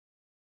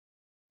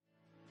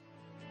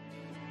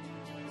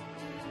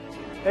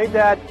Hey,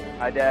 Dad.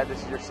 Hi, Dad.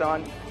 This is your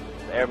son,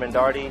 Airman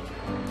Darty.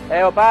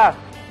 Hey, Opa.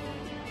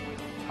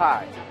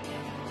 Hi.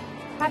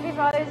 Happy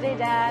Father's Day,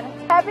 Dad.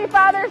 Happy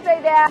Father's Day,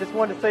 Dad. Just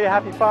wanted to say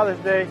Happy Father's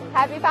Day.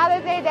 Happy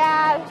Father's Day,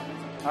 Dad.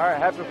 All right,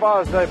 Happy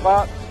Father's Day,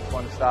 Pop. Just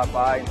wanted to stop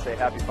by and say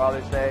Happy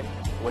Father's Day.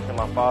 Wishing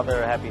my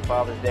father a Happy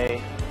Father's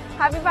Day.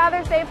 Happy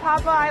Father's Day,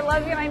 Papa. I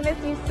love you and I miss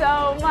you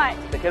so much.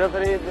 Te quiero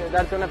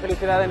darte una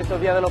felicidad en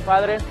estos días de los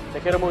padres. Te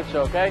quiero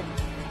mucho, okay?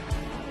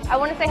 I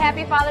want to say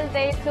Happy Father's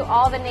Day to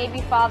all the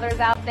Navy fathers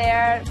out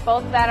there,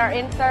 both that are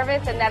in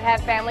service and that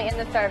have family in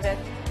the service.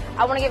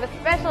 I want to give a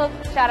special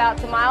shout out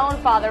to my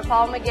own father,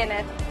 Paul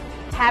McGinnis.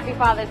 Happy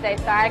Father's Day.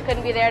 Sorry I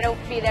couldn't be there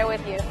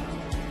with you.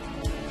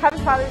 Happy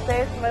Father's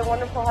Day to my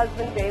wonderful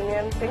husband,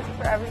 Damien. Thank you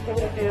for everything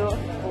you do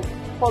and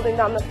holding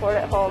down the fort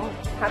at home.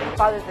 Happy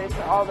Father's Day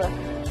to all the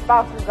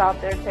spouses out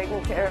there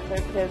taking care of their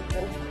kids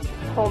and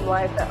home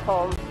life at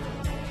home.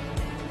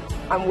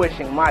 I'm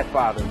wishing my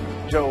father,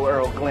 Joe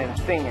Earl Glenn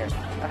Sr.,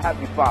 a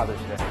Happy Father's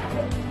Day.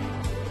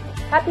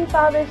 Happy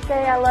Father's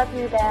Day. I love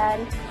you,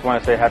 Dad. Just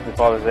want to say Happy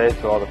Father's Day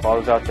to all the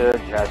fathers out there.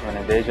 Jasmine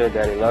and Deja,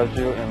 Daddy loves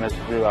you and misses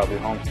you. I'll be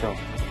home soon.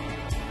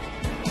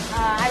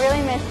 I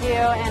really miss you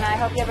and I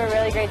hope you have a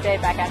really great day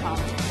back at home.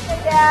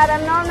 Hey, Dad. I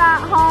know I'm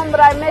not home,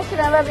 but I miss you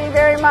and I love you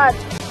very much.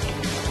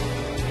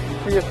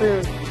 See you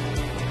soon.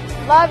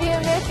 Love you,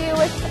 miss you,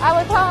 wish I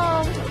was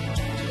home.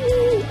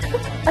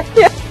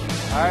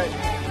 All right.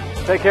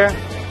 Take care.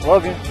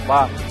 Love you.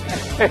 Bye.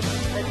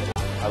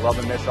 I love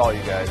and miss all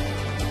you guys.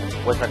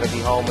 Wish I could be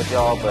home with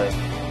y'all, but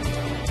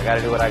I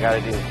gotta do what I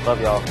gotta do.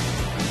 Love y'all.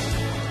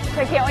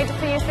 I can't wait to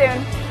see you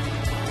soon.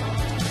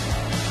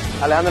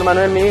 Alejandro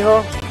Manuel, mi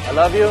hijo. I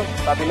love you.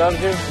 Papi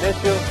loves you.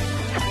 Miss you.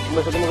 Un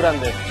beso muy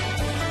grande.